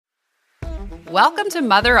Welcome to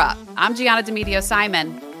Mother Up. I'm Gianna Demedio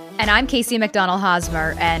Simon. And I'm Casey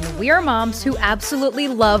McDonald-Hosmer, and we are moms who absolutely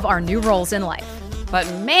love our new roles in life.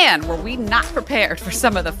 But man, were we not prepared for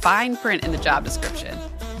some of the fine print in the job description.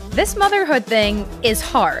 This motherhood thing is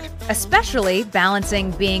hard, especially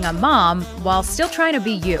balancing being a mom while still trying to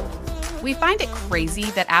be you. We find it crazy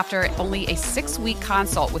that after only a 6-week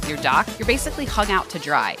consult with your doc, you're basically hung out to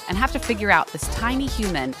dry and have to figure out this tiny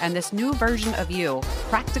human and this new version of you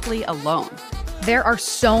practically alone. There are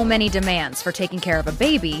so many demands for taking care of a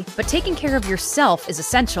baby, but taking care of yourself is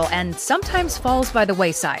essential and sometimes falls by the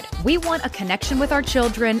wayside. We want a connection with our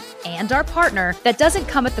children and our partner that doesn't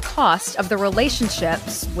come at the cost of the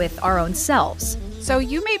relationships with our own selves. So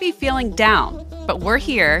you may be feeling down, but we're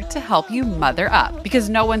here to help you mother up because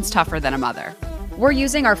no one's tougher than a mother. We're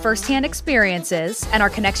using our firsthand experiences and our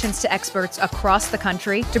connections to experts across the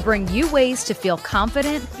country to bring you ways to feel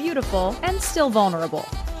confident, beautiful, and still vulnerable.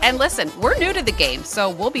 And listen, we're new to the game, so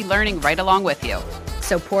we'll be learning right along with you.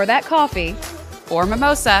 So pour that coffee. Or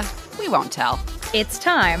mimosa, we won't tell. It's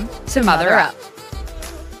time to mother up.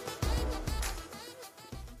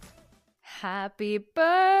 Happy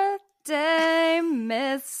birthday,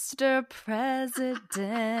 Mr. President.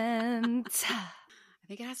 I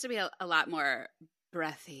think it has to be a lot more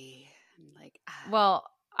breathy. Well,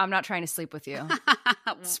 I'm not trying to sleep with you.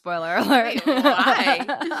 Spoiler alert. Wait, why?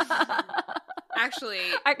 Actually,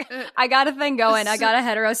 I got a thing going. I got a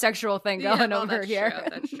heterosexual thing going over here. True,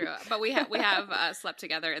 that's true. But we have slept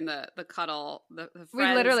together in the cuddle, the friends we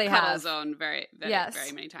literally cuddle have. Zone very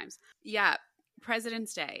many times. Yeah,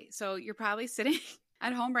 President's Day. So you're probably sitting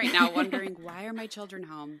at home right now wondering, why are my children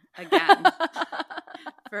home again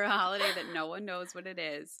for a holiday that no one knows what it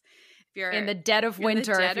is? If you're in the dead of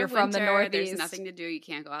winter, if you're from the Northeast. There's nothing to do. You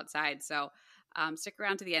can't go outside. So stick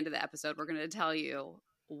around to the end of the episode. We're going to tell you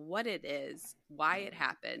what it is, why it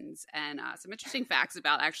happens, and some interesting facts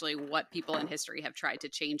about actually what people in history have tried to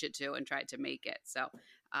change it to and tried to make it. So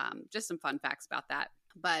just some fun facts about that.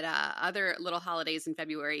 But other little holidays in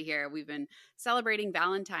February here, we've been celebrating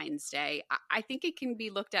Valentine's Day. I think it can be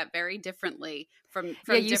looked at very differently from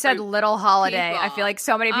yeah, you said little holiday. People. I feel like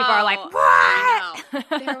so many people are like, what? I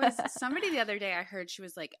know. There was somebody the other day I heard, she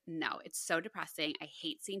was like, no, it's so depressing. I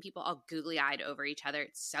hate seeing people all googly-eyed over each other.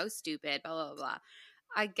 It's so stupid, blah, blah, blah.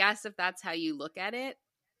 I guess if that's how you look at it,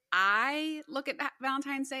 I look at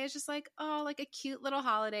Valentine's Day as just like, oh, like a cute little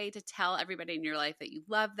holiday to tell everybody in your life that you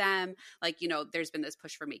love them. Like, you know, there's been this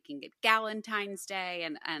push for making it Galentine's Day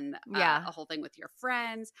and a whole thing with your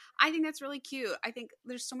friends. I think that's really cute. I think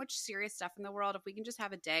there's so much serious stuff in the world. If we can just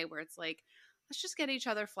have a day where it's like, let's just get each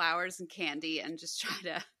other flowers and candy and just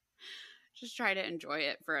try to enjoy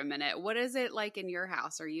it for a minute. What is it like in your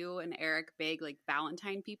house? Are you and Eric big like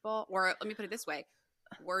Valentine people? Or let me put it this way.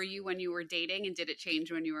 Were you when you were dating, and did it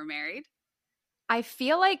change when you were married? I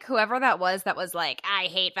feel like whoever that was like, I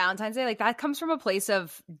hate Valentine's Day, like that comes from a place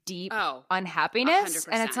of deep unhappiness. 100%.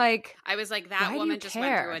 And it's like, I was like, that woman just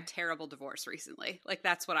went through a terrible divorce recently. Like,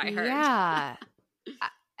 that's what I heard. Yeah.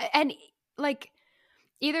 And like,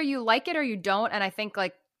 either you like it or you don't. And I think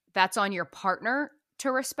like that's on your partner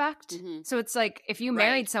to respect. Mm-hmm. So it's like, if you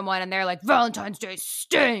married someone and they're like, Valentine's Day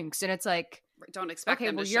stinks. And it's like, don't expect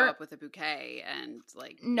them to show up with a bouquet and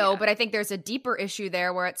like no, but I think there's a deeper issue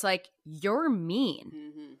there where it's like you're mean.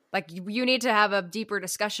 Mm-hmm. Like you need to have a deeper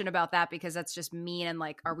discussion about that because that's just mean and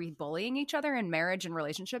like, are we bullying each other in marriage and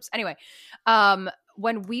relationships? Anyway,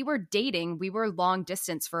 when we were dating, we were long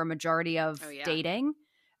distance for a majority of dating.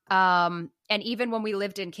 And even when we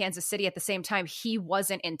lived in Kansas City at the same time, he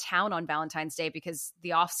wasn't in town on Valentine's Day because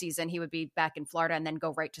the off season he would be back in Florida and then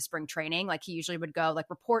go right to spring training. Like he usually would go like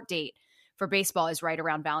report date for baseball is right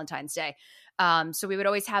around Valentine's Day. So we would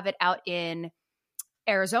always have it out in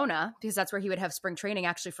Arizona because that's where he would have spring training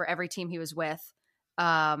actually for every team he was with,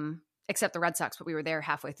 except the Red Sox, but we were there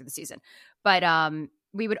halfway through the season. But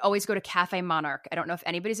we would always go to Cafe Monarch. I don't know if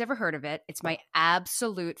anybody's ever heard of it. It's my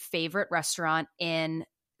absolute favorite restaurant in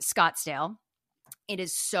Scottsdale. It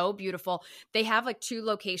is so beautiful. They have like 2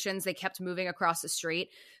 locations. They kept moving across the street.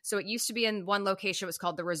 So it used to be in one location. It's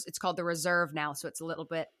called the Reserve now. So it's a little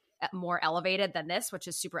bit more elevated than this, which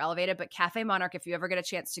is super elevated. But Cafe Monarch, if you ever get a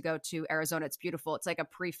chance to go to Arizona, it's beautiful. It's like a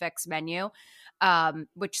prefix menu,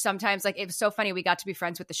 which sometimes like it was so funny. We got to be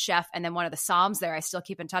friends with the chef and then one of the Psalms there. I still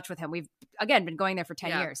keep in touch with him. We've again been going there for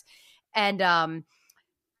 10 years. And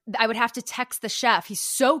I would have to text the chef. He's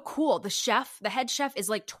so cool. The head chef is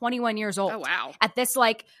like 21 years old. Oh, wow. At this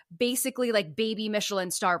like basically like baby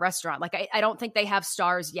Michelin star restaurant. Like I don't think they have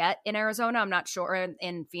stars yet in Arizona. I'm not sure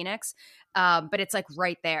in Phoenix. But it's like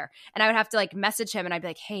right there. And I would have to like message him and I'd be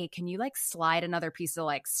like, hey, can you like slide another piece of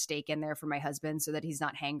like steak in there for my husband so that he's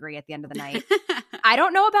not hangry at the end of the night? I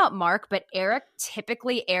don't know about Mark, but Eric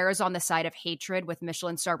typically errs on the side of hatred with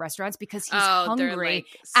Michelin star restaurants because he's hungry like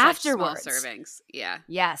afterwards. Small servings. Yeah.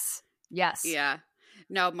 Yes. Yeah.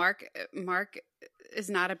 No, Mark is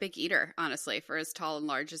not a big eater, honestly, for as tall and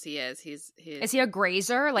large as he is. Is he a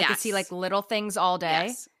grazer? Like, is he like little things all day?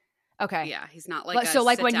 Yes. Okay. Yeah, he's not like so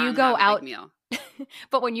like when you go out, meal.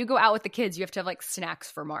 But when you go out with the kids, you have to have like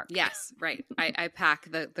snacks for Mark. Yes, right. I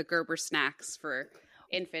pack the Gerber snacks for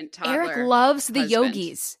infant, toddler. Eric loves the husband.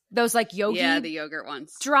 yogis. Those like yogi, the yogurt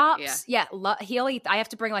ones. Drops. Yeah, he'll eat. I have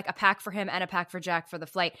to bring like a pack for him and a pack for Jack for the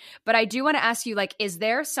flight. But I do want to ask you, like, is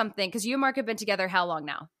there something? Because you and Mark have been together how long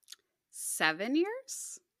now? 7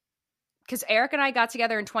 years. Because Eric and I got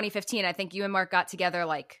together in 2015. I think you and Mark got together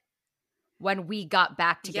like when we got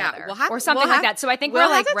back together, or something like that. So I think we're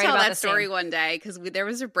like right about the story same. One day because there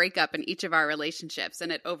was a breakup in each of our relationships,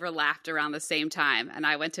 and it overlapped around the same time. And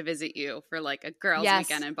I went to visit you for like a girls'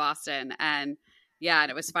 weekend in Boston, and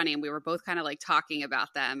it was funny. And we were both kind of like talking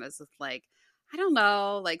about them as like, I don't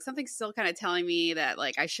know, like something's still kind of telling me that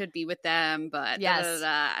like I should be with them, but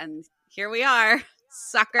and here we are.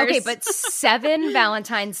 Suckers. Okay, but 7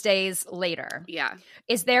 Valentine's Days later. Yeah.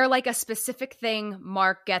 Is there like a specific thing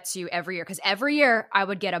Mark gets you every year? Because every year I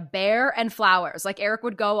would get a bear and flowers. Like Eric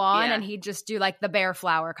would go on and he'd just do like the bear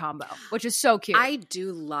flower combo, which is so cute. I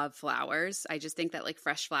do love flowers. I just think that like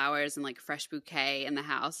fresh flowers and like fresh bouquet in the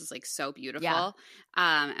house is like so beautiful. Yeah.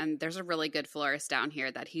 And there's a really good florist down here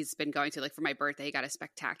that he's been going to. Like for my birthday, he got a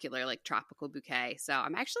spectacular like tropical bouquet. So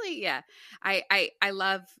I'm actually, I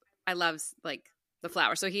love like the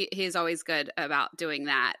flower. So he's always good about doing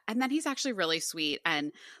that. And then he's actually really sweet.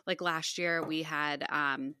 And like last year we had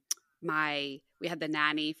we had the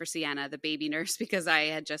nanny for Sienna, the baby nurse, because I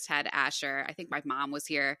had just had Asher. I think my mom was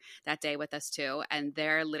here that day with us too. And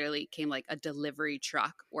there literally came like a delivery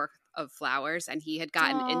truck worth of flowers, and he had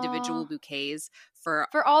gotten individual bouquets for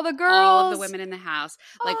all the girls, all of the women in the house,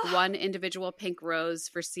 like one individual pink rose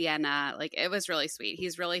for Sienna. Like it was really sweet.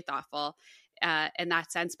 He's really thoughtful in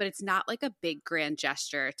that sense, but it's not like a big grand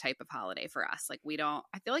gesture type of holiday for us. Like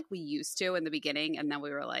I feel like we used to in the beginning, and then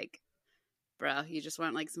we were like, bro, you just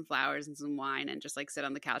want like some flowers and some wine and just like sit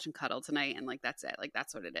on the couch and cuddle tonight, and like that's it. Like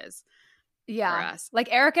that's what it is for us. Like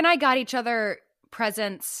Eric and I got each other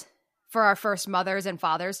presents for our first Mother's and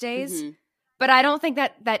Father's Days, but I don't think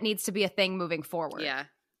that needs to be a thing moving forward. Yeah.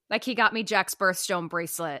 Like he got me Jack's birthstone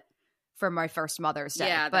bracelet for my first Mother's Day.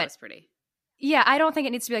 Yeah, that was pretty. Yeah, I don't think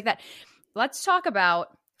it needs to be like that. Let's talk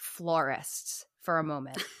about florists for a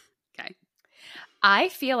moment. Okay. I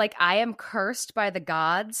feel like I am cursed by the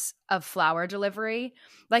gods of flower delivery.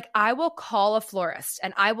 Like I will call a florist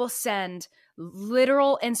and I will send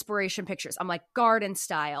literal inspiration pictures. I'm like garden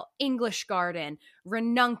style, English garden,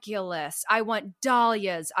 ranunculus. I want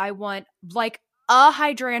dahlias. I want like a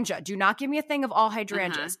hydrangea. Do not give me a thing of all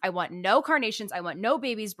hydrangeas. I want no carnations. I want no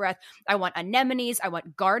baby's breath. I want anemones. I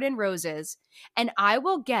want garden roses. And I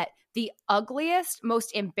will get the ugliest,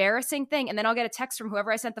 most embarrassing thing. And then I'll get a text from whoever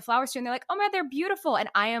I sent the flowers to. And they're like, oh man, they're beautiful. And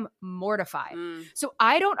I am mortified. So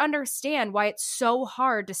I don't understand why it's so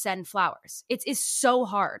hard to send flowers. It is so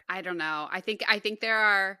hard. I don't know. I think there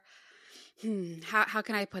are, how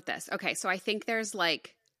can I put this? Okay. So I think there's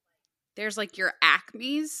like your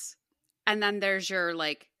Acme's, and then there's your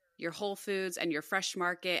like your Whole Foods and your Fresh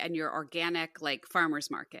Market and your organic like farmer's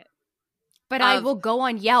market. But I will go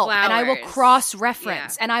on Yelp and I will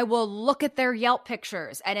cross-reference and I will look at their Yelp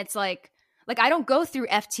pictures. And it's like I don't go through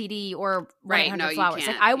FTD or 1-800 Flowers.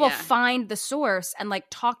 Like I will find the source and like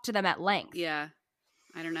talk to them at length. Yeah.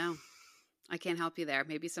 I don't know. I can't help you there.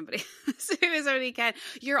 Maybe somebody can.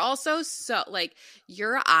 You're also so like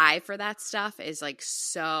your eye for that stuff is like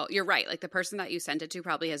so. You're right. Like the person that you sent it to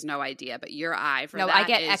probably has no idea, but your eye for that I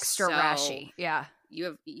get is extra so, rashy. Yeah,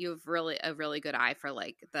 you have really a really good eye for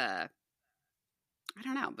like the. I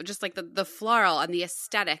don't know, but just like the floral and the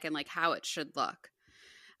aesthetic and like how it should look.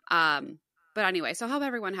 But anyway, so I hope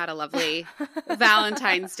everyone had a lovely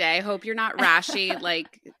Valentine's Day. Hope you're not rashy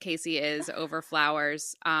like Casey is over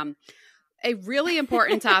flowers. A really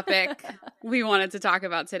important topic we wanted to talk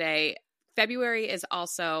about today. February is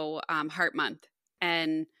also Heart Month.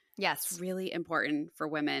 And it's really important for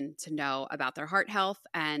women to know about their heart health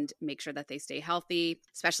and make sure that they stay healthy.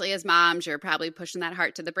 Especially as moms, you're probably pushing that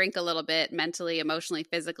heart to the brink a little bit, mentally, emotionally,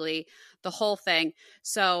 physically, the whole thing.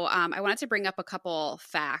 So I wanted to bring up a couple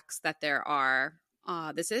facts that there are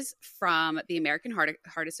This is from the American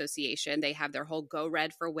Heart Association. They have their whole Go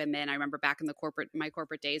Red for Women. I remember back in my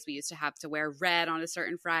corporate days, we used to have to wear red on a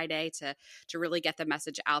certain Friday to really get the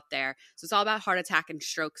message out there. So it's all about heart attack and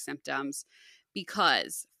stroke symptoms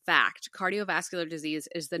because, fact, cardiovascular disease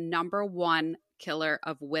is the number one killer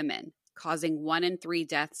of women, causing 1 in 3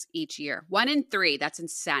 deaths each year. 1 in 3, that's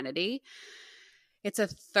insanity. It's a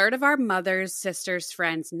third of our mothers, sisters,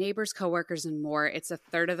 friends, neighbors, coworkers, and more. It's a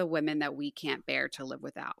third of the women that we can't bear to live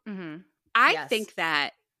without. Mm-hmm. I think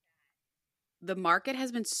that the market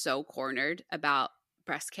has been so cornered about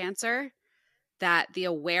breast cancer that the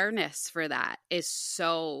awareness for that is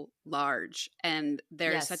so large, and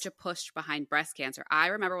there's such a push behind breast cancer. I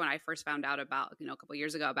remember when I first found out about, a couple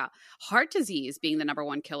years ago, about heart disease being the number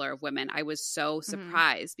one killer of women, I was so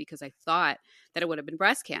surprised because I thought that it would have been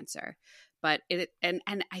breast cancer. But and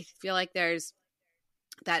I feel like there's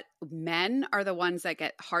that men are the ones that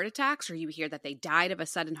get heart attacks, or you hear that they died of a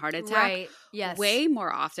sudden heart attack way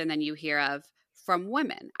more often than you hear of from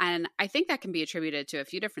women. And I think that can be attributed to a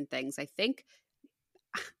few different things. I think,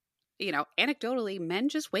 anecdotally, men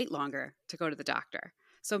just wait longer to go to the doctor.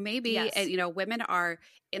 So maybe, women are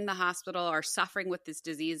in the hospital or suffering with these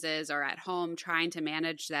diseases or at home trying to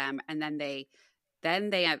manage them, and then they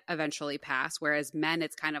eventually pass. Whereas men,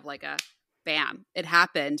 it's kind of like a bam, it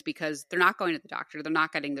happened because they're not going to the doctor. They're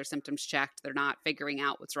not getting their symptoms checked. They're not figuring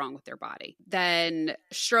out what's wrong with their body. Then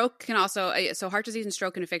stroke can also, so heart disease and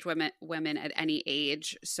stroke can affect women at any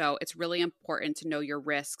age. So it's really important to know your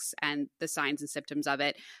risks and the signs and symptoms of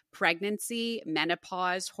it. Pregnancy,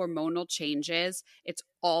 menopause, hormonal changes, it's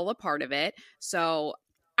all a part of it. So,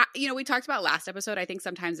 we talked about last episode, I think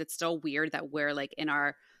sometimes it's still weird that we're like in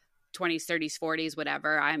our 20s, 30s, 40s,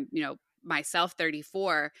 whatever. I'm, myself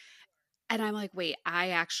 34. And I'm like, wait,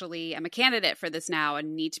 I actually am a candidate for this now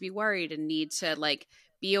and need to be worried and need to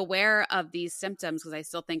be aware of these symptoms because I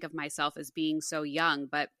still think of myself as being so young.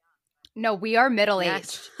 But no, we are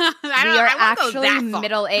middle-aged. Yes. We are actually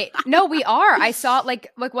middle-aged. No, we are. I saw like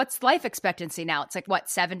what's life expectancy now? It's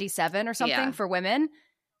 77 or something for women.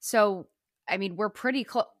 So, I mean, we're pretty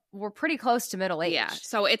close. We're pretty close to middle age. Yeah.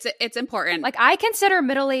 So it's important. I consider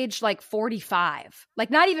middle age 45,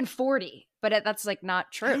 not even 40, but that's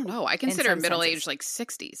not true. I don't know. I consider middle age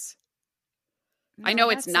 60s. No, I know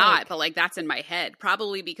it's not, but that's in my head.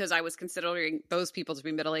 Probably because I was considering those people to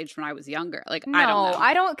be middle aged when I was younger. No, I don't know.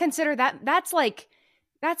 I don't consider that. That's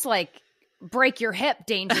break your hip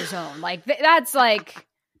danger zone. That's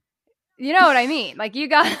you know what I mean? You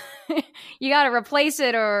got to replace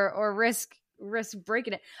it or risk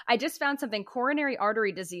breaking it. I just found something. Coronary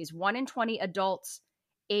artery disease, 1 in 20 adults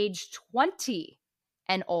age 20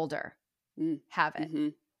 and older have it. Mm-hmm.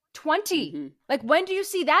 20. Mm-hmm. When do you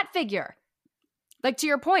see that figure? To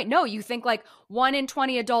your point, no, you think 1 in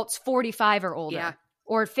 20 adults 45 or older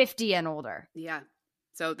or 50 and older. Yeah.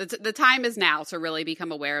 So the time is now to really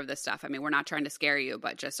become aware of this stuff. I mean, we're not trying to scare you,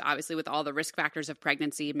 but just obviously with all the risk factors of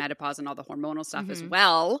pregnancy, menopause, and all the hormonal stuff as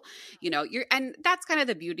well, and that's kind of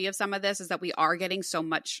the beauty of some of this is that we are getting so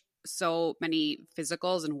many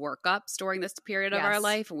physicals and workups during this period of our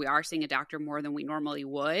life. And we are seeing a doctor more than we normally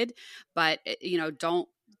would, but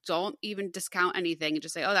don't even discount anything and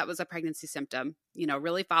just say, oh, that was a pregnancy symptom.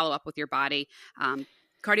 Really follow up with your body.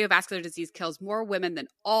 Cardiovascular disease kills more women than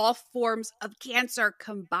all forms of cancer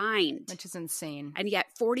combined. Which is insane. And yet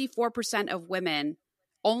 44% of women,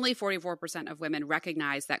 only 44% of women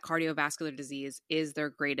recognize that cardiovascular disease is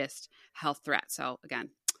their greatest health threat. So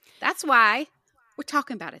again, that's why we're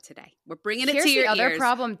talking about it today. We're bringing it to your ears. Here's the other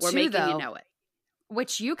problem too, we're making you know it.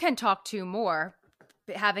 Which you can talk to more,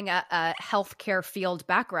 having a healthcare field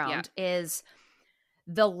background, is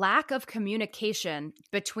the lack of communication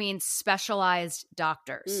between specialized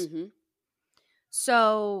doctors. Mm-hmm.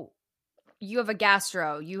 So you have a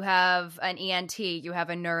gastro, you have an ENT, you have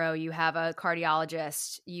a neuro, you have a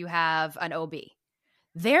cardiologist, you have an OB.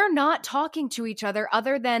 They're not talking to each other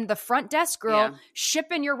than the front desk girl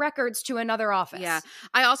shipping your records to another office. Yeah.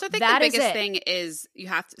 I also think the biggest thing is you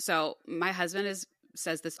have to, so my husband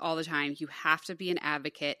says this all the time, you have to be an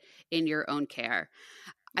advocate in your own care.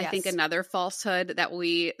 I think another falsehood that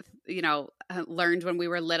we, learned when we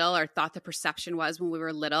were little or thought the perception was when we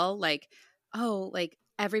were little,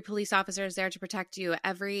 every police officer is there to protect you.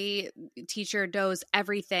 Every teacher knows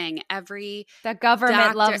everything. The government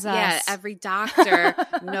doctor, loves us. Yeah, every doctor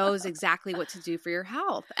knows exactly what to do for your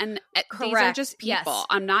health. And these are just people. Yes.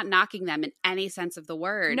 I'm not knocking them in any sense of the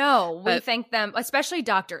word. No, we think them, especially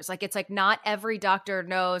doctors. It's not every doctor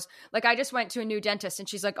knows. I just went to a new dentist and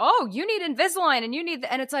she's like, oh, you need Invisalign and you need,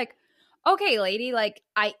 and it's okay, lady,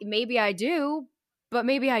 maybe I do, but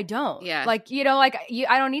maybe I don't. Yeah. Like, you know, like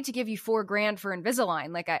I don't need to give you $4,000 for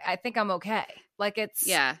Invisalign. Like, I think I'm okay. Like, it's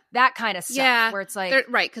that kind of stuff where it's like.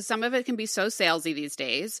 Right. Because some of it can be so salesy these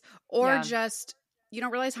days, or just you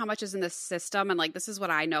don't realize how much is in the system. And like, this is what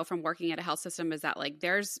I know from working at a health system is that like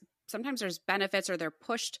sometimes there's benefits or they're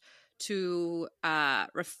pushed to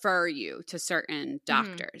refer you to certain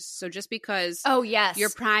doctors. So just because your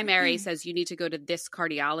primary says you need to go to this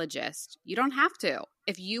cardiologist, you don't have to.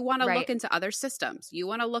 If you want to look into other systems, you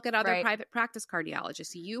want to look at other private practice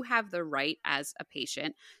cardiologists, you have the right as a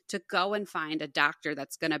patient to go and find a doctor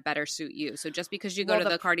that's going to better suit you. So just because you go to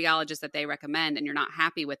the cardiologist that they recommend and you're not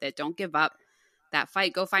happy with it, don't give up that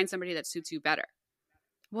fight. Go find somebody that suits you better.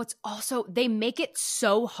 Well, it's also, they make it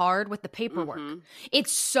so hard with the paperwork.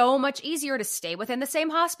 It's so much easier to stay within the same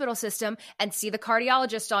hospital system and see the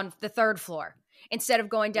cardiologist on the 3rd floor instead of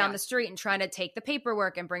going down the street and trying to take the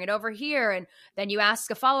paperwork and bring it over here. And then you ask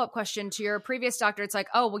a follow-up question to your previous doctor. It's like,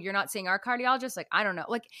 oh, well, you're not seeing our cardiologist? Like, I don't know.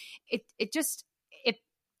 Like, it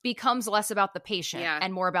becomes less about the patient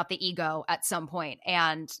and more about the ego at some point.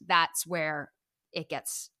 And that's where it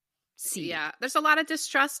gets seed. Yeah, there's a lot of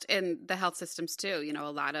distrust in the health systems too. You know, a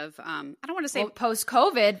lot of I don't want to say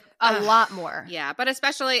post-COVID, a lot more. Yeah, but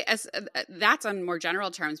especially as that's on more general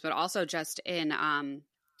terms, but also just in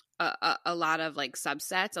a lot of like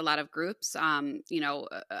subsets, a lot of groups, you know,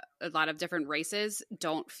 a lot of different races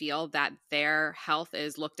don't feel that their health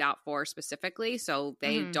is looked out for specifically. So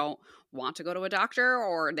they don't want to go to a doctor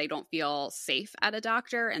or they don't feel safe at a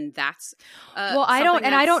doctor. And that's,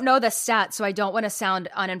 I don't know the stats, so I don't want to sound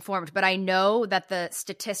uninformed, but I know that the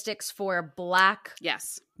statistics for Black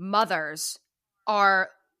mothers are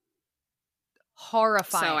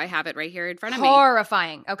horrifying. So I have it right here in front of me.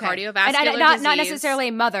 Horrifying. Okay. Cardiovascular disease. Not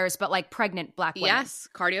necessarily mothers, but like pregnant Black women. Yes.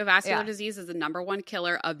 Cardiovascular disease is the #1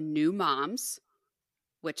 killer of new moms,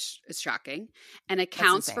 which is shocking, and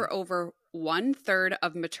accounts for over 1/3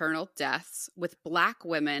 of maternal deaths, with Black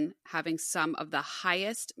women having some of the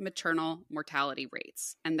highest maternal mortality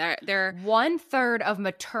rates. And they're 1/3 of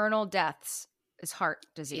maternal deaths is heart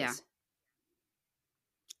disease. Yeah.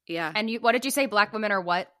 Yeah. And what did you say? Black women are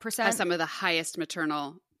what percent? Have some of the highest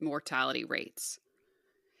maternal mortality rates.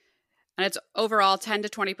 And it's overall 10 to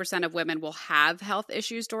 20% of women will have health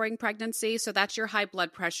issues during pregnancy. So that's your high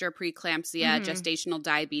blood pressure, preeclampsia, gestational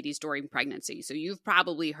diabetes during pregnancy. So you've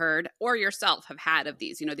probably heard or yourself have had of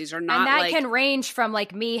these. You know, these are not and that can range from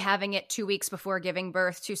like me having it 2 weeks before giving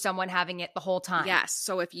birth to someone having it the whole time. Yes.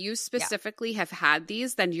 So if you specifically have had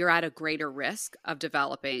these, then you're at a greater risk of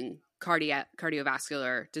developing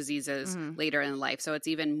cardiovascular diseases later in life. So it's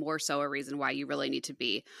even more so a reason why you really need to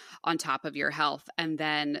be on top of your health. And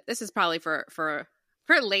then this is probably for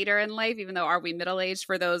later in life, even though are we middle-aged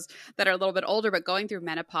for those that are a little bit older, but going through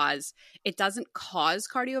menopause, it doesn't cause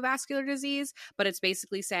cardiovascular disease, but it's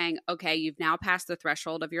basically saying, okay, you've now passed the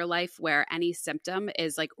threshold of your life where any symptom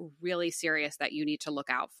is like really serious that you need to look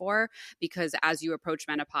out for, because as you approach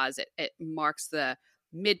menopause, it marks the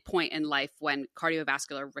midpoint in life when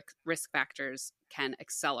cardiovascular risk factors can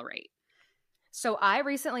accelerate. So I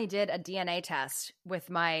recently did a DNA test with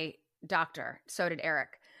my doctor. So did Eric.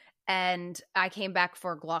 And I came back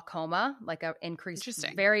for glaucoma, like a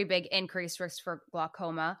very big increased risk for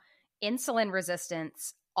glaucoma, insulin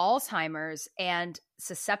resistance, Alzheimer's, and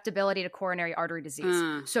susceptibility to coronary artery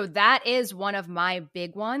disease. So that is one of my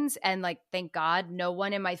big ones. And like, thank God no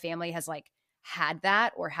one in my family has like had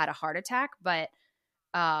that or had a heart attack. But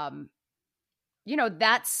you know,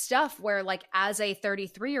 that's stuff where like as a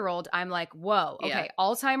 33-year-old, I'm like, whoa, okay,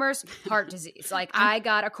 Alzheimer's, heart disease. Like I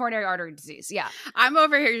got a coronary artery disease. Yeah. I'm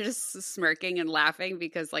over here just smirking and laughing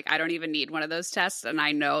because like I don't even need one of those tests. And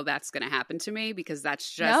I know that's going to happen to me because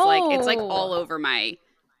that's just it's like all over my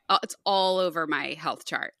health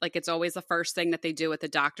chart. Like it's always the first thing that they do with the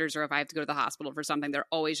doctors, or if I have to go to the hospital for something, they're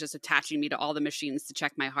always just attaching me to all the machines to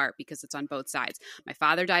check my heart because it's on both sides. My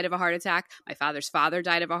father died of a heart attack. My father's father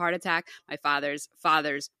died of a heart attack. My father's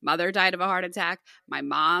father's mother died of a heart attack. My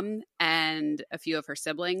mom and a few of her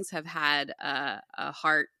siblings have had a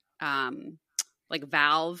heart like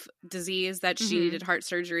valve disease that she needed heart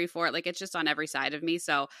surgery for. Like it's just on every side of me.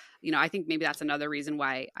 So, you know, I think maybe that's another reason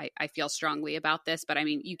why I feel strongly about this. But I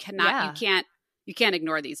mean, you can't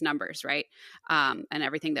ignore these numbers, right? And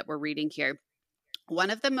everything that we're reading here. One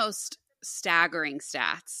of the most staggering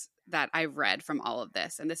stats that I've read from all of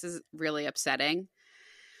this, and this is really upsetting,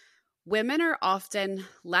 women are often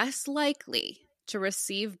less likely to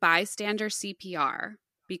receive bystander CPR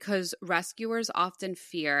because rescuers often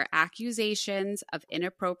fear accusations of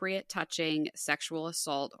inappropriate touching, sexual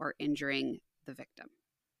assault, or injuring the victim.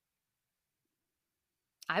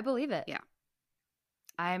 I believe it. Yeah.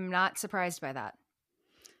 I'm not surprised by that.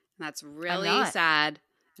 That's really sad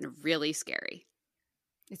and really scary.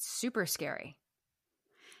 It's super scary.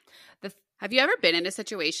 Have you ever been in a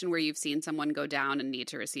situation where you've seen someone go down and need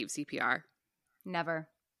to receive CPR? Never.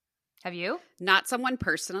 Have you? Not someone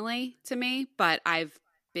personally to me, but I've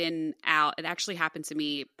been out. It actually happened to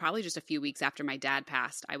me probably just a few weeks after my dad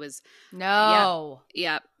passed. I was No.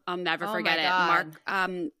 Yep. I'll never forget it. God.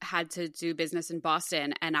 Mark had to do business in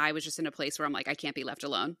Boston, and I was just in a place where I'm like, I can't be left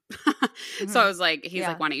alone. So I was like, he's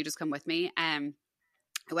like, why don't you just come with me? And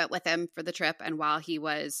I went with him for the trip. And while he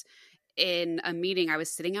was in a meeting, I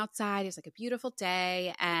was sitting outside. It was like a beautiful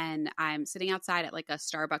day, and I'm sitting outside at like a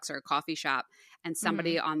Starbucks or a coffee shop, and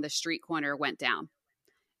somebody on the street corner went down.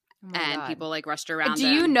 And people like rushed around. Do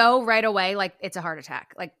you know right away, like, it's a heart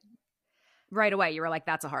attack? Like, right away, you were like,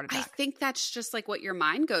 that's a heart attack. I think that's just like what your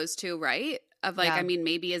mind goes to, right? Of like, I mean,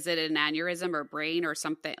 maybe is it an aneurysm or brain or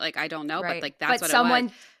something? Like, I don't know, but like that's what it was. But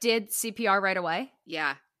someone did CPR right away?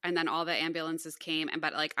 Yeah. And then all the ambulances came,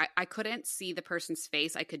 but like I couldn't see the person's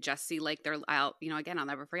face. I could just see like their out. Again, I'll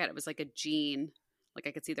never forget. It was like a jean. Like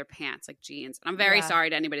I could see their pants, like jeans. And I'm very sorry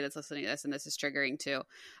to anybody that's listening to this, and this is triggering too.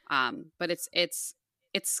 But it's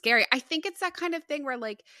scary. I think it's that kind of thing where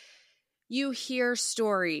like you hear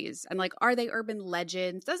stories and like, are they urban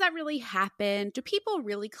legends? Does that really happen? Do people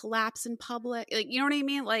really collapse in public? Like, you know what I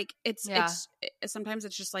mean? Like it's sometimes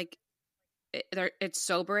it's just like it's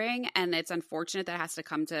sobering, and it's unfortunate that it has to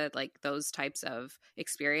come to like those types of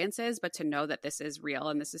experiences, but to know that this is real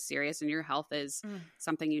and this is serious and your health is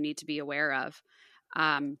something you need to be aware of.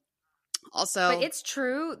 Also, but it's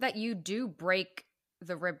true that you do break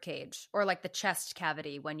the rib cage or like the chest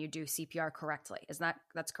cavity when you do CPR correctly.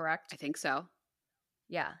 That's correct? I think so.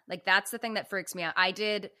 Yeah. Like that's the thing that freaks me out. I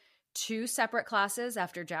did 2 separate classes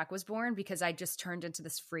after Jack was born because I just turned into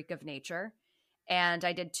this freak of nature. And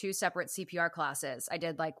I did 2 separate CPR classes. I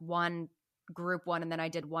did like one group one, and then I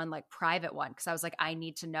did one like private one because I was like, I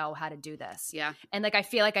need to know how to do this. Yeah. And like, I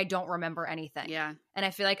feel like I don't remember anything. Yeah. And I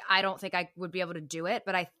feel like I don't think I would be able to do it,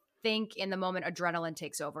 but I think in the moment adrenaline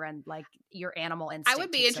takes over and like your animal instinct. I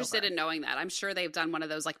would be interested in knowing that. I'm sure they've done one of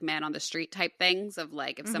those like man on the street type things of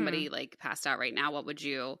like, if somebody like passed out right now, what would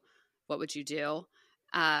you do?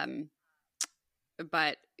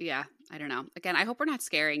 But yeah, I don't know. Again, I hope we're not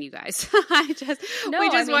scaring you guys. We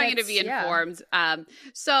just want you to be informed.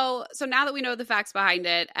 So now that we know the facts behind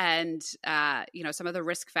it and, some of the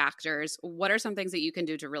risk factors, what are some things that you can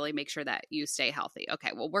do to really make sure that you stay healthy?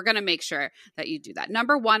 Okay. Well, we're going to make sure that you do that.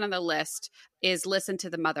 Number 1 on the list is listen to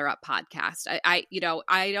the Mother Up podcast. I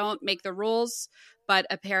don't make the rules, but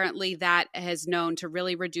apparently that has known to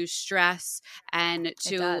really reduce stress and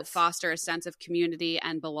to foster a sense of community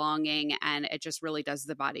and belonging. And it just really does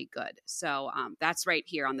the body good. So that's right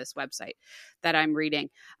here on this website that I'm reading.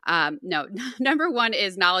 Number 1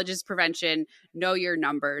 is knowledge is prevention. Know your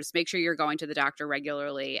numbers. Make sure you're going to the doctor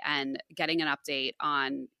regularly and getting an update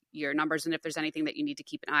on your numbers and if there's anything that you need to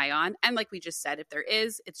keep an eye on. And like we just said, if there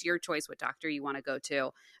is, it's your choice what doctor you want to go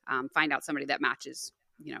to. Find out somebody that matches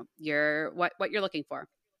what you're looking for.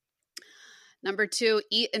 Number 2,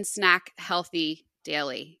 eat and snack healthy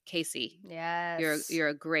daily. Casey, yes, you're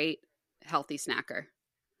a great healthy snacker.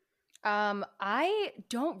 I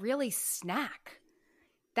don't really snack.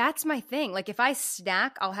 That's my thing. Like if I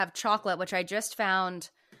snack, I'll have chocolate, which I just found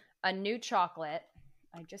a new chocolate.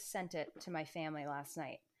 I just sent it to my family last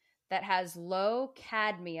night that has low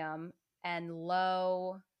cadmium and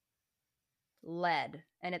low lead,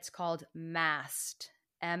 and it's called Mast.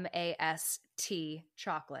 MAST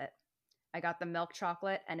chocolate. I got the milk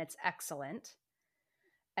chocolate and it's excellent.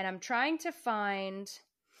 And I'm trying to find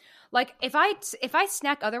like if I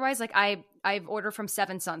snack otherwise, like I've ordered from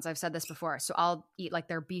Seven Sons. I've said this before. So I'll eat like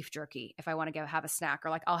their beef jerky if I want to have a snack, or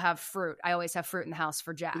like I'll have fruit. I always have fruit in the house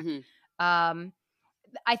for Jack.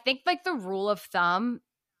 I think like the rule of thumb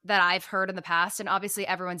that I've heard in the past, and obviously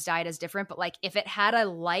everyone's diet is different, but like if it had a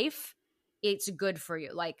life, it's good for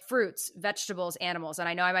you, like fruits, vegetables, animals. And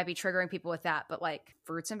I know I might be triggering people with that, but like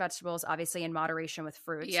fruits and vegetables, obviously in moderation with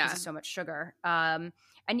fruits, because there's so much sugar.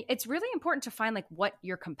 And it's really important to find like what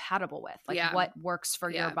you're compatible with, like what works for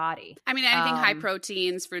your body. I mean, anything high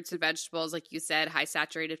proteins, fruits and vegetables, like you said, high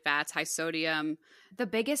saturated fats, high sodium. The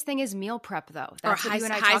biggest thing is meal prep though. That's what you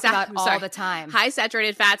and I talk about all the time. High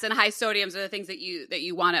saturated fats and high sodiums are the things that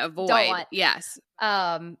you want to avoid. Don't want. Yes.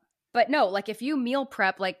 But no, like if you meal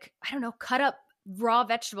prep, like, I don't know, cut up raw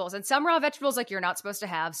vegetables, and some raw vegetables like you're not supposed to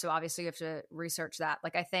have. So obviously you have to research that.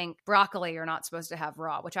 Like I think broccoli you're not supposed to have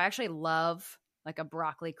raw, which I actually love, like a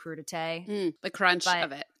broccoli crudité. The crunch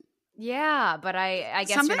of it. Yeah, but I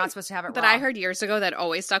guess you're not supposed to have it that raw. I heard years ago that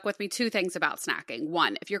always stuck with me, two things about snacking.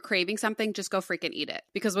 One, if you're craving something, just go freaking eat it.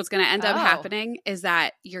 Because what's going to end up happening is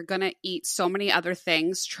that you're going to eat so many other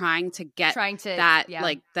things trying to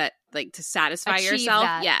to satisfy Achieve yourself.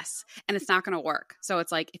 that. Yes. And it's not going to work. So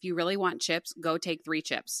it's like, if you really want chips, go take 3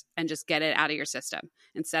 chips and just get it out of your system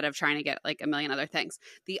instead of trying to get like a million other things.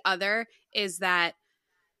 The other is that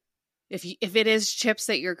if it is chips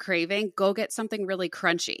that you're craving, go get something really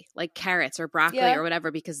crunchy, like carrots or broccoli or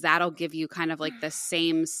whatever, because that'll give you kind of like the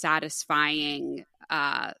same satisfying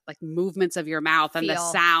like movements of your mouth and the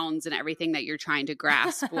sounds and everything that you're trying to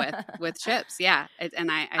grasp with chips. Yeah.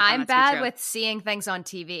 I'm bad with seeing things on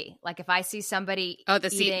TV. Like if I see somebody the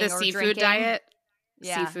seafood drinking, diet,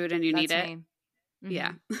 seafood and you need it. Mm-hmm.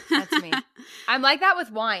 Yeah. That's me. I'm like that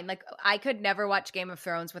with wine. Like I could never watch Game of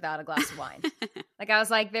Thrones without a glass of wine. Like I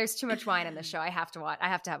was like, there's too much wine in the show. I have to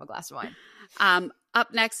have a glass of wine.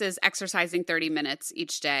 Up next is exercising 30 minutes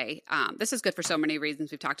each day. This is good for so many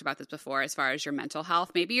reasons. We've talked about this before as far as your mental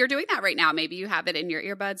health. Maybe you're doing that right now. Maybe you have it in your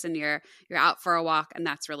earbuds and you're out for a walk, and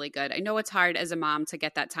that's really good. I know it's hard as a mom to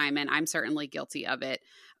get that time in. I'm certainly guilty of it.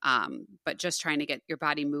 But just trying to get your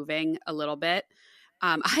body moving a little bit.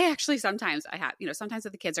 I actually sometimes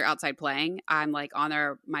if the kids are outside playing, I'm like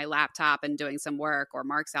on my laptop and doing some work, or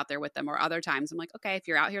Mark's out there with them, or other times I'm like, okay, if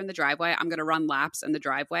you're out here in the driveway, I'm going to run laps in the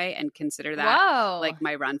driveway and consider that like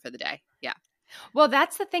my run for the day. Yeah. Well,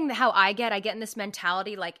 that's the thing, how I get in this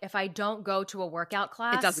mentality, like if I don't go to a workout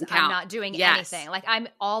class, it doesn't count. I'm not doing anything. Like I'm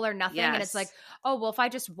all or nothing. And it's like, oh, well, if I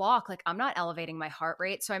just walk, like I'm not elevating my heart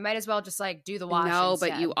rate. So I might as well just like do the wash. No,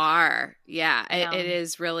 instead. But you are. Yeah. It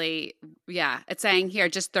is really, it's saying here,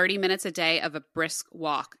 just 30 minutes a day of a brisk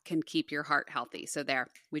walk can keep your heart healthy. So there,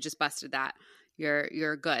 we just busted that.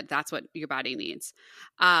 You're good. That's what your body needs.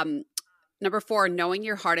 Number 4, knowing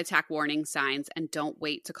your heart attack warning signs and don't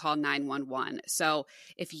wait to call 911. So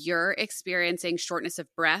if you're experiencing shortness of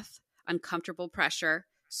breath, uncomfortable pressure,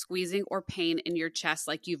 squeezing or pain in your chest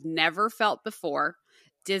like you've never felt before,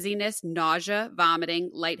 dizziness, nausea, vomiting,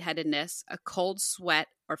 lightheadedness, a cold sweat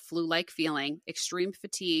or flu-like feeling, extreme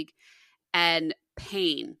fatigue, and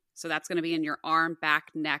pain. So that's going to be in your arm, back,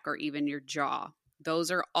 neck, or even your jaw. Those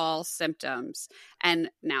are all symptoms. And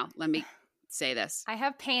now let me say this. I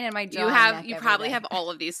have pain in my jaw. You probably have all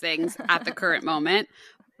of these things at the current moment,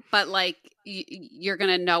 but like you're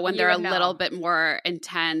going to know when they're a little bit more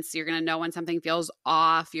intense. You're going to know when something feels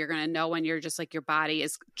off. You're going to know when you're just like your body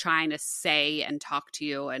is trying to say and talk to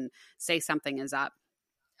you and say something is up.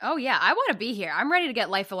 Oh yeah. I want to be here. I'm ready to get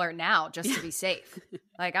Life Alert now just to be safe.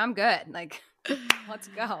 Like I'm good. Like let's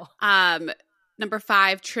go. Number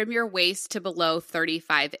 5, trim your waist to below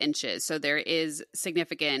 35 inches. So there is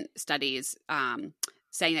significant studies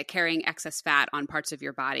saying that carrying excess fat on parts of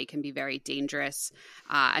your body can be very dangerous.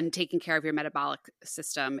 And taking care of your metabolic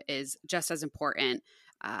system is just as important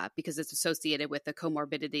because it's associated with the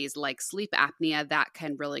comorbidities like sleep apnea that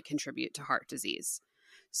can really contribute to heart disease.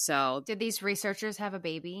 So did these researchers have a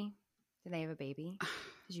baby? Did they have a baby?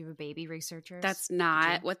 Did you have a baby, researchers? That's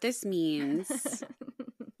not what this means.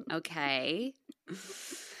 Okay.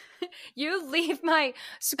 You leave my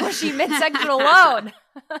squishy midsection alone.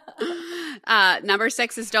 Number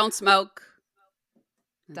 6 is don't smoke.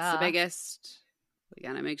 That's the biggest. We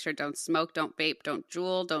gotta make sure don't smoke, don't vape, don't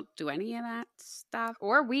juul, don't do any of that stuff.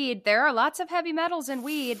 Or weed. There are lots of heavy metals in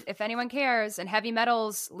weed, if anyone cares. And heavy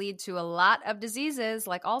metals lead to a lot of diseases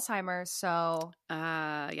like Alzheimer's. So,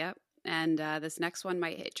 yep. And this next one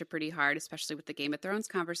might hit you pretty hard, especially with the Game of Thrones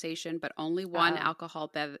conversation, but only one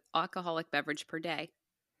alcoholic beverage per day.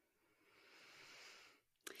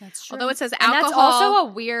 That's true. Although it says alcohol, that's also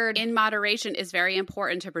a weird in moderation is very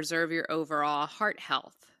important to preserve your overall heart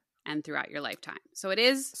health and throughout your lifetime. So it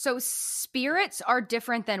is. So spirits are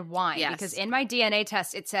different than wine because in my DNA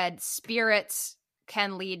test, it said spirits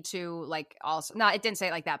can lead to like also, no, it didn't say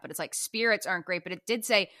it like that, but it's like spirits aren't great, but it did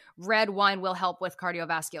say red wine will help with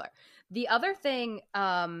cardiovascular. The other thing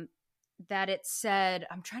that it said,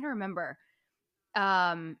 I'm trying to remember,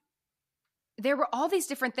 there were all these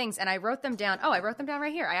different things and I wrote them down. Oh, I wrote them down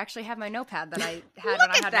right here. I actually have my notepad that I had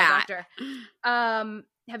when I had my doctor.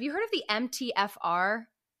 Have you heard of the MTFR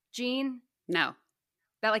gene? No.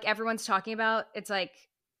 That like everyone's talking about? It's like,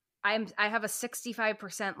 I have a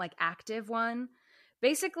 65% like active one.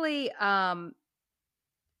 Basically, for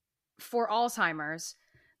Alzheimer's,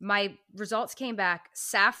 my results came back: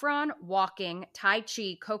 saffron, walking, Tai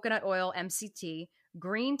Chi, coconut oil, MCT,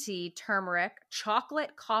 green tea, turmeric,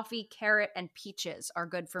 chocolate, coffee, carrot, and peaches are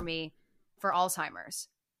good for me for Alzheimer's.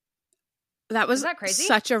 Isn't that crazy?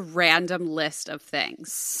 Such a random list of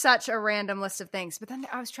things. Such a random list of things. But then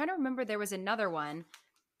I was trying to remember there was another one.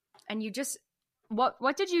 And you just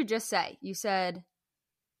what did you just say? You said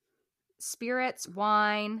spirits,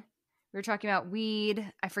 wine. We were talking about weed.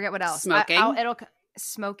 I forget what else. Smoking.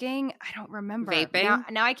 Smoking. I don't remember. Vaping.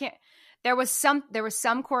 Now I can't. There was some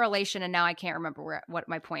correlation, and now I can't remember what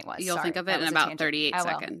my point was. You'll think of it in about 38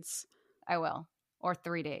 seconds. I will. Or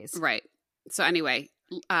 3 days. Right. So anyway,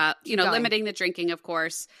 limiting the drinking, of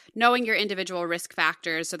course, knowing your individual risk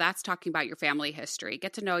factors. So that's talking about your family history.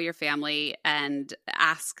 Get to know your family and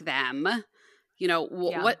ask them,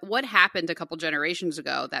 what happened a couple generations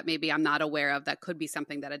ago that maybe I'm not aware of that could be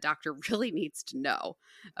something that a doctor really needs to know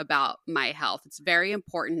about my health. It's very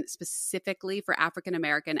important, specifically for African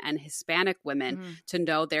American and Hispanic women, to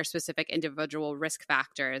know their specific individual risk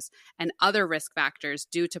factors and other risk factors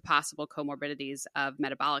due to possible comorbidities of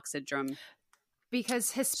metabolic syndrome.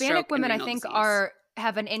 Because Hispanic women, I think,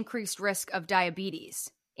 have an increased risk of diabetes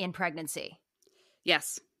in pregnancy.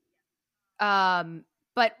 Yes.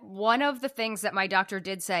 But one of the things that my doctor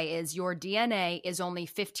did say is your DNA is only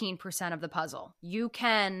 15% of the puzzle. You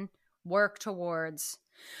can work towards.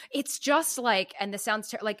 It's just like, and this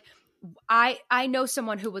sounds like, I know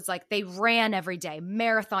someone who was like, they ran every day,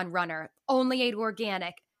 marathon runner, only ate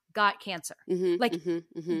organic, got cancer.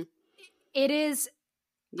 It is.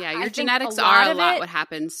 Yeah, your genetics are a lot what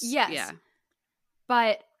happens. Yes. Yeah.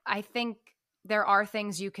 But I think there are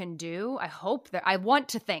things you can do. I want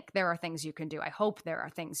to think there are things you can do. I hope there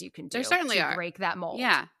are things you can do. There certainly to are. break that mold.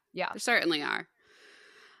 Yeah. Yeah. There certainly are.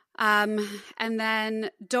 And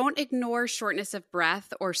then don't ignore shortness of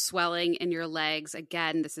breath or swelling in your legs.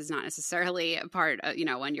 Again, this is not necessarily a part of,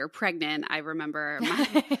 when you're pregnant. I remember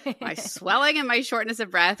my swelling and my shortness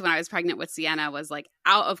of breath when I was pregnant with Sienna was like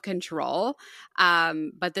out of control.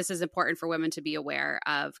 But this is important for women to be aware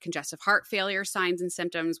of congestive heart failure signs and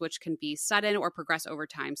symptoms, which can be sudden or progress over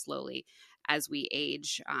time slowly as we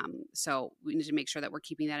age. So we need to make sure that we're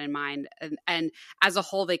keeping that in mind. And as a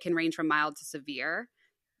whole, they can range from mild to severe.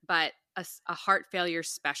 But a heart failure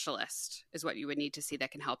specialist is what you would need to see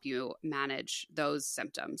that can help you manage those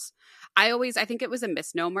symptoms. I think it was a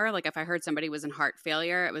misnomer. Like if I heard somebody was in heart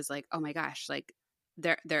failure, it was like, oh my gosh, like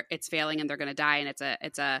it's failing and they're going to die. And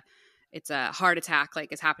it's a heart attack.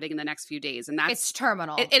 Like it's happening in the next few days. And it's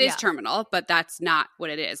terminal. It is terminal, but that's not what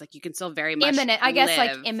it is. Like you can still very much imminent. I guess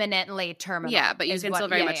like imminently terminal. Yeah. But you can still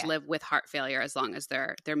very much live with heart failure as long as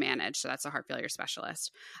they're managed. So that's a heart failure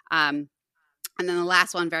specialist. And then the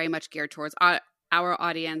last one, very much geared towards our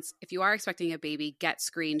audience. If you are expecting a baby, get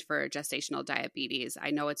screened for gestational diabetes.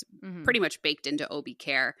 I know it's pretty much baked into OB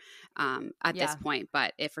care at this point,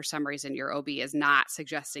 but if for some reason your OB is not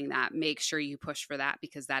suggesting that, make sure you push for that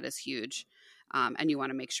because that is huge. And you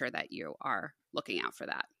want to make sure that you are looking out for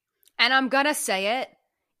that. And I'm going to say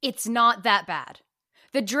it's not that bad.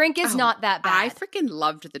 The drink is not that bad. I freaking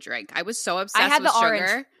loved the drink. I was so obsessed with sugar. I had the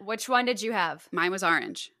orange. Which one did you have? Mine was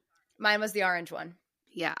orange. Mine was the orange one.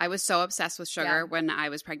 Yeah, I was so obsessed with sugar when I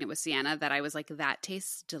was pregnant with Sienna that I was like, that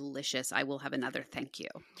tastes delicious. I will have another. Thank you.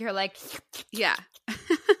 You're like, yeah.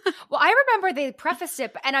 Well, I remember they prefaced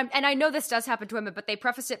it, and I know this does happen to women, but they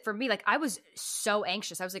prefaced it for me. Like I was so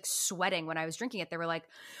anxious. I was like sweating when I was drinking it. They were like,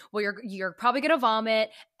 well, you're probably going to vomit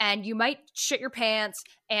and you might shit your pants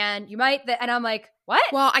and you might, and I'm like, what?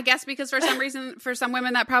 Well, I guess because for some reason, for some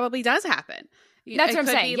women that probably does happen. That's what I'm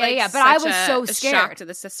saying. Yeah. But I was so scared. Shock to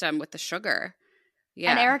the system with the sugar. Yeah.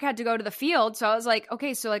 And Eric had to go to the field. So I was like,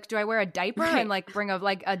 okay, so like, do I wear a diaper and like bring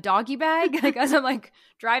a doggy bag? Like as I'm like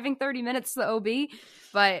driving 30 minutes to the OB.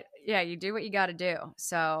 But yeah, you do what you got to do.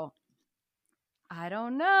 So I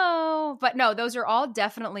don't know. But no, those are all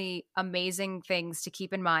definitely amazing things to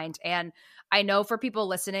keep in mind. And I know for people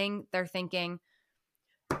listening, they're thinking,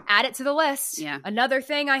 add it to the list. Yeah. Another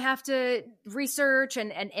thing I have to research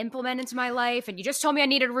and implement into my life. And you just told me I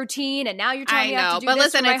needed a routine, and now you're telling me I have to do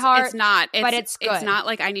this for my heart. It's not. But it's good. It's not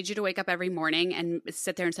like I need you to wake up every morning and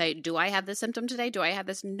sit there and say, do I have this symptom today? Do I have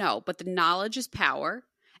this? No. But the knowledge is power.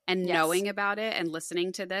 And knowing about it and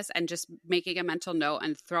listening to this and just making a mental note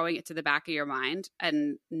and throwing it to the back of your mind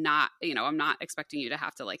and not, I'm not expecting you to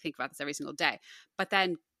have to like think about this every single day. But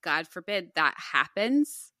then God forbid that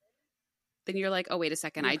happens. Then you're like, oh, wait a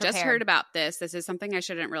second. I just heard about this. This is something I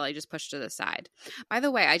shouldn't really just push to the side. By the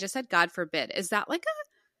way, I just said, God forbid. Is that like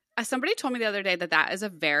somebody told me the other day that is a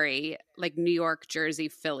very like New York, Jersey,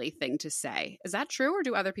 Philly thing to say. Is that true? Or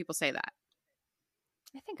do other people say that?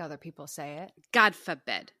 I think other people say it. God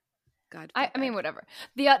forbid. God forbid. I mean, whatever.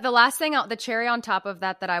 The last thing, the cherry on top of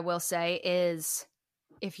that I will say is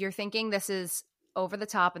if you're thinking this is over the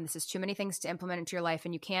top and this is too many things to implement into your life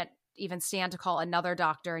and you can't even stand to call another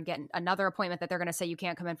doctor and get another appointment that they're going to say you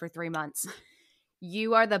can't come in for 3 months.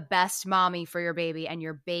 You are the best mommy for your baby, and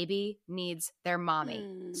your baby needs their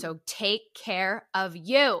mommy. So take care of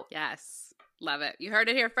you. Yes. Love it. You heard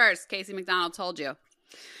it here first. Casey McDonald told you.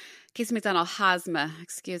 Casey McDonald Hazma,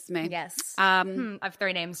 excuse me. Yes. I have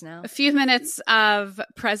 3 names now. A few minutes of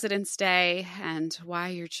President's Day and why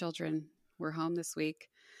your children were home this week.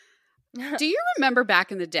 Do you remember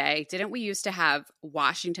back in the day, didn't we used to have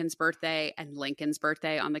Washington's birthday and Lincoln's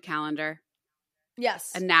birthday on the calendar?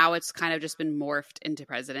 Yes. And now it's kind of just been morphed into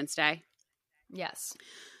President's Day. Yes.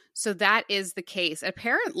 So that is the case.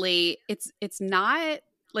 Apparently, it's not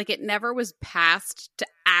like it never was passed to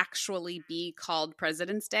actually be called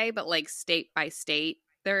President's Day, but like state by state,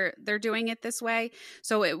 they're doing it this way.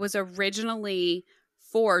 So it was originally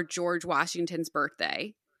for George Washington's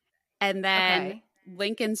birthday. And then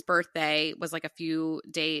Lincoln's birthday was like a few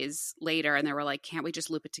days later, and they were like, can't we just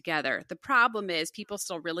loop it together? The problem is people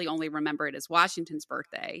still really only remember it as Washington's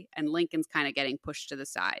birthday, and Lincoln's kind of getting pushed to the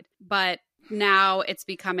side. But now it's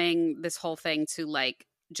becoming this whole thing to like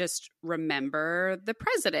just remember the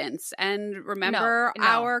presidents and remember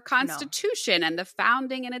our Constitution and the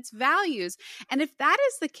founding and its values. And if that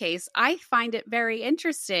is the case, I find it very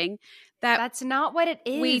interesting that's not what it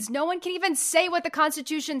is. No one can even say what the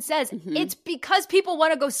Constitution says. It's because people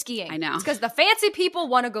want to go skiing. I know. It's because the fancy people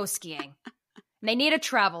want to go skiing. And they need a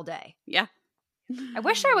travel day. Yeah. I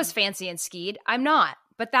wish I was fancy and skied. I'm not.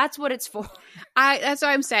 But that's what it's for. That's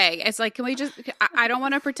what I'm saying. It's like, can we just – I don't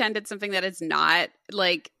want to pretend it's something that it's not.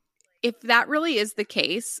 Like, if that really is the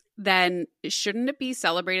case, then shouldn't it be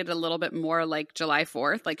celebrated a little bit more like July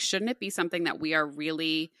 4th? Like, shouldn't it be something that we are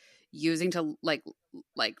really using to like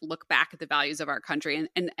look back at the values of our country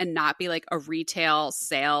and not be like a retail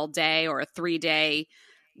sale day or a 3-day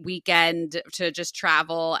weekend to just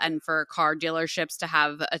travel and for car dealerships to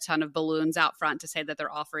have a ton of balloons out front to say that they're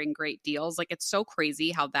offering great deals? Like, it's so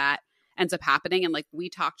crazy how that ends up happening. And like we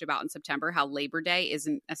talked about in September, how Labor Day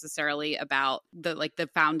isn't necessarily about the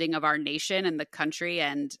founding of our nation and the country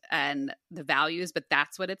and the values, but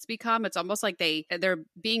that's what it's become. It's almost like they're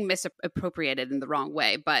being misappropriated in the wrong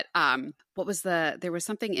way. But there was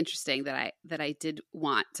something interesting that I did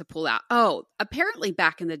want to pull out. Oh, apparently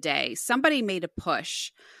back in the day, somebody made a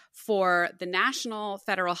push for the national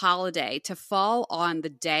federal holiday to fall on the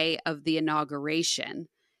day of the inauguration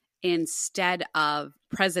instead of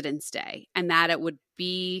President's Day, and that it would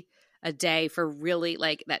be a day for really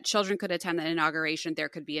like that children could attend the inauguration. There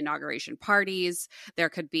could be inauguration parties. There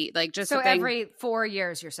could be like just every 4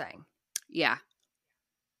 years, you're saying? Yeah.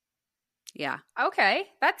 Okay.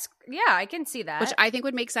 I can see that. Which I think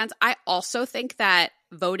would make sense. I also think that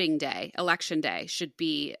voting day, election day, should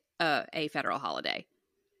be a federal holiday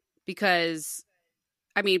because,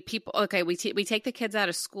 I mean, we take the kids out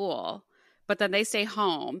of school, but then they stay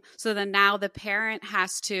home. So then now the parent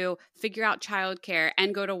has to figure out childcare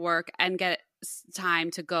and go to work and get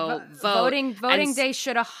time to go vote. Voting day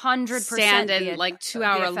should 100% stand in like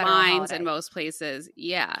 2-hour lines holiday in most places.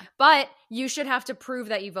 Yeah. But you should have to prove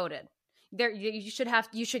that you voted. You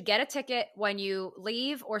should get a ticket when you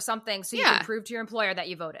leave or something so you can prove to your employer that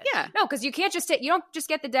you voted. Yeah. No, because you don't just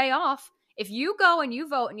get the day off. If you go and you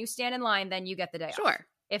vote and you stand in line, then you get the day off. Sure.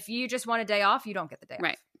 If you just want a day off, you don't get the day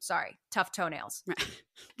off. Sorry. Tough toenails. Right.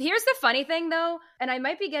 Here's the funny thing, though, and I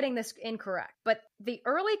might be getting this incorrect, but the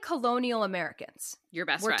early colonial Americans were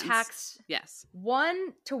friends. Taxed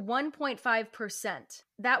 1 to 1.5%.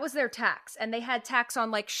 That was their tax. And they had tax on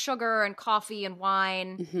like sugar and coffee and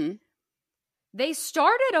wine. Mm-hmm. They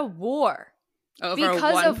started a war over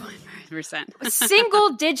because 1.5% of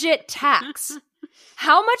single-digit tax.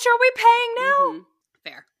 How much are we paying now? Mm-hmm.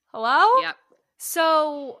 Fair. Hello? Yep.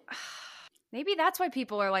 So maybe that's why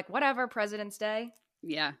people are like, whatever, President's Day.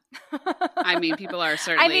 Yeah. I mean, people are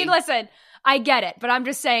certainly... I mean, listen, I get it, but I'm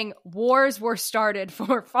just saying wars were started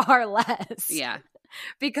for far less. Yeah.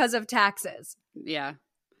 Because of taxes. Yeah.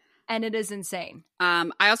 And it is insane. I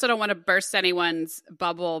also don't want to burst anyone's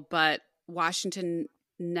bubble, but Washington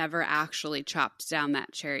never actually chopped down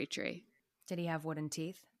that cherry tree. Did he have wooden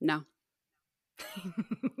teeth? No.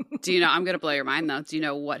 Do you know, I'm going to blow your mind though. Do you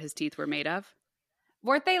know what his teeth were made of?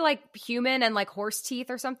 Weren't they like human and like horse teeth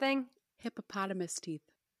or something? Hippopotamus teeth.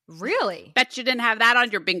 Really? Bet you didn't have that on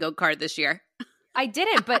your bingo card this year. I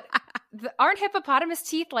didn't, but aren't hippopotamus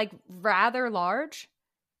teeth like rather large?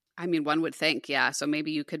 I mean, one would think, yeah. So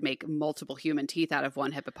maybe you could make multiple human teeth out of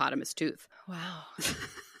one hippopotamus tooth. Wow.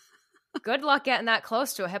 Good luck getting that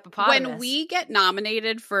close to a hippopotamus. When we get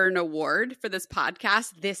nominated for an award for this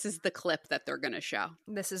podcast, this is the clip that they're going to show.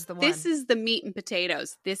 This is the one. This is the meat and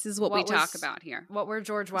potatoes. This is what we talk about here. What were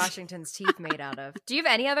George Washington's teeth made out of? Do you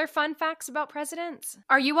have any other fun facts about presidents?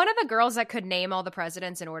 Are you one of the girls that could name all the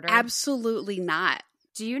presidents in order? Absolutely not.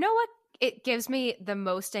 Do you know what it gives me the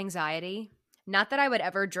most anxiety? Not that I would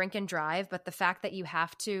ever drink and drive, but the fact that you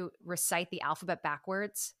have to recite the alphabet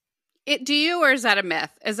backwards. Do you, or is that a myth?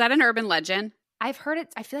 Is that an urban legend? I've heard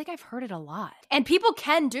it. I feel like I've heard it a lot. And people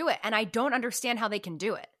can do it, and I don't understand how they can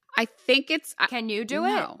do it. I think it's... Can you do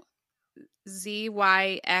it? Z,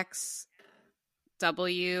 Y, X,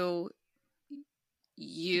 W,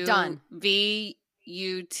 U, Done. V,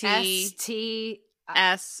 U, T, S, T,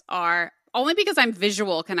 S, R. Only because I'm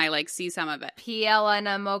visual can I like see some of it. P, L, N,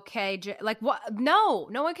 M, O, K, J. Like what? No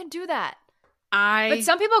one can do that. But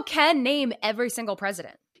some people can name every single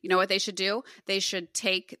president. You know what they should do? They should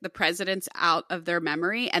take the presidents out of their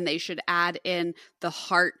memory and they should add in the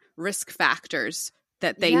heart risk factors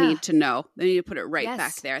that they need to know. They need to put it right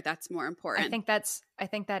back there. That's more important. I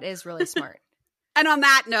think that is really smart. And on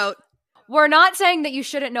that note, we're not saying that you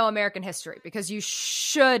shouldn't know American history, because you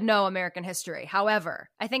should know American history. However,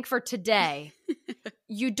 I think for today,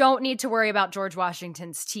 you don't need to worry about George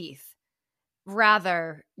Washington's teeth.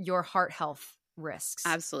 Rather, your heart health risks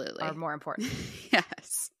absolutely are more important.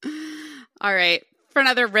 Yes. All right. For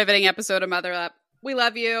another riveting episode of Mother Up, we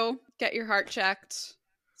love you. Get your heart checked.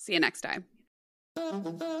 See you next time.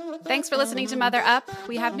 Thanks for listening to Mother Up.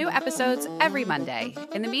 We have new episodes every Monday.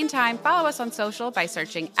 In the meantime, follow us on social by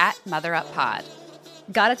searching @MotherUpPod.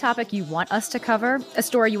 Got a topic you want us to cover? A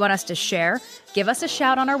story you want us to share? Give us a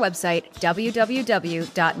shout on our website,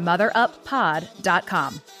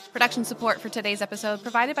 www.motheruppod.com. Production support for today's episode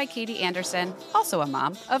provided by Katie Anderson, also a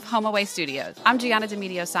mom, of HomeAway Studios. I'm Gianna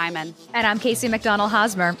Demedio Simon. And I'm Casey McDonald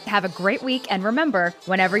Hosmer. Have a great week, and remember,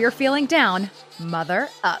 whenever you're feeling down, mother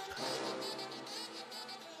up.